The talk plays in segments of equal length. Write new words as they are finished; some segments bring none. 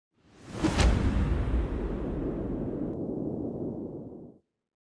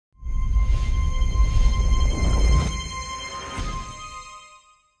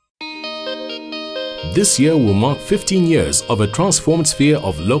this year will mark 15 years of a transformed sphere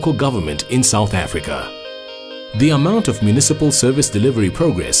of local government in South Africa. The amount of municipal service delivery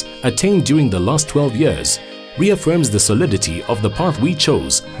progress attained during the last 12 years reaffirms the solidity of the path we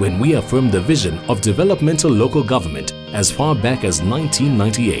chose when we affirmed the vision of developmental local government as far back as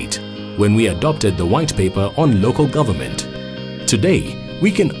 1998, when we adopted the White Paper on Local Government. Today,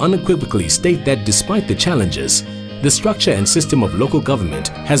 we can unequivocally state that despite the challenges, the structure and system of local government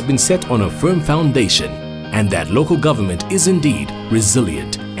has been set on a firm foundation, and that local government is indeed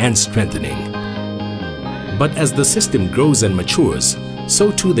resilient and strengthening. But as the system grows and matures,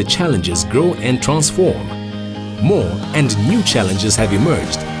 so too the challenges grow and transform. More and new challenges have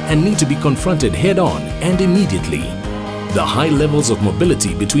emerged and need to be confronted head-on and immediately. The high levels of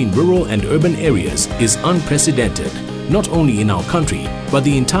mobility between rural and urban areas is unprecedented, not only in our country, but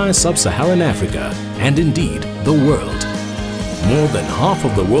the entire sub-Saharan Africa and indeed the world. More than half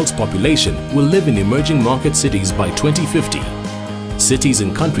of the world's population will live in emerging market cities by 2050. Cities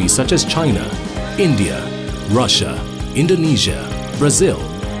in countries such as China, India, Russia, Indonesia, Brazil,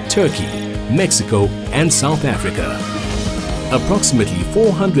 Turkey, Mexico and South Africa. Approximately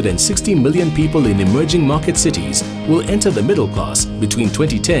 460 million people in emerging market cities will enter the middle class between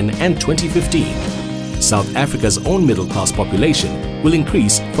 2010 and 2015. South Africa's own middle class population will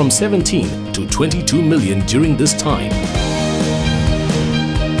increase from 17 to 22 million during this time.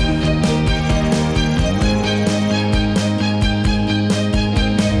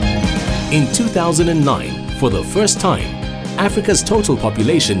 In 2009, for the first time, Africa's total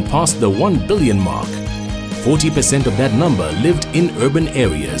population passed the 1 billion mark. 40% of that number lived in urban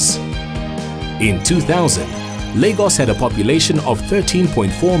areas. In 2000, Lagos had a population of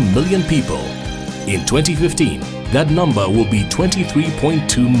 13.4 million people. In 2015, that number will be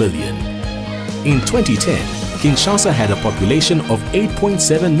 23.2 million. In 2010, Kinshasa had a population of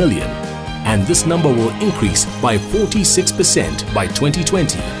 8.7 million, and this number will increase by 46% by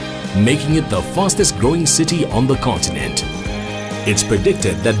 2020, making it the fastest growing city on the continent. It's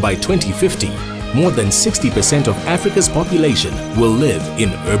predicted that by 2050, more than 60% of Africa's population will live in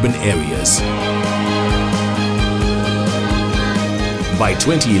urban areas. By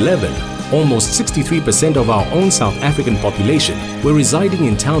 2011, almost 63% of our own South African population were residing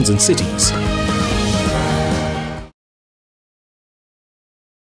in towns and cities.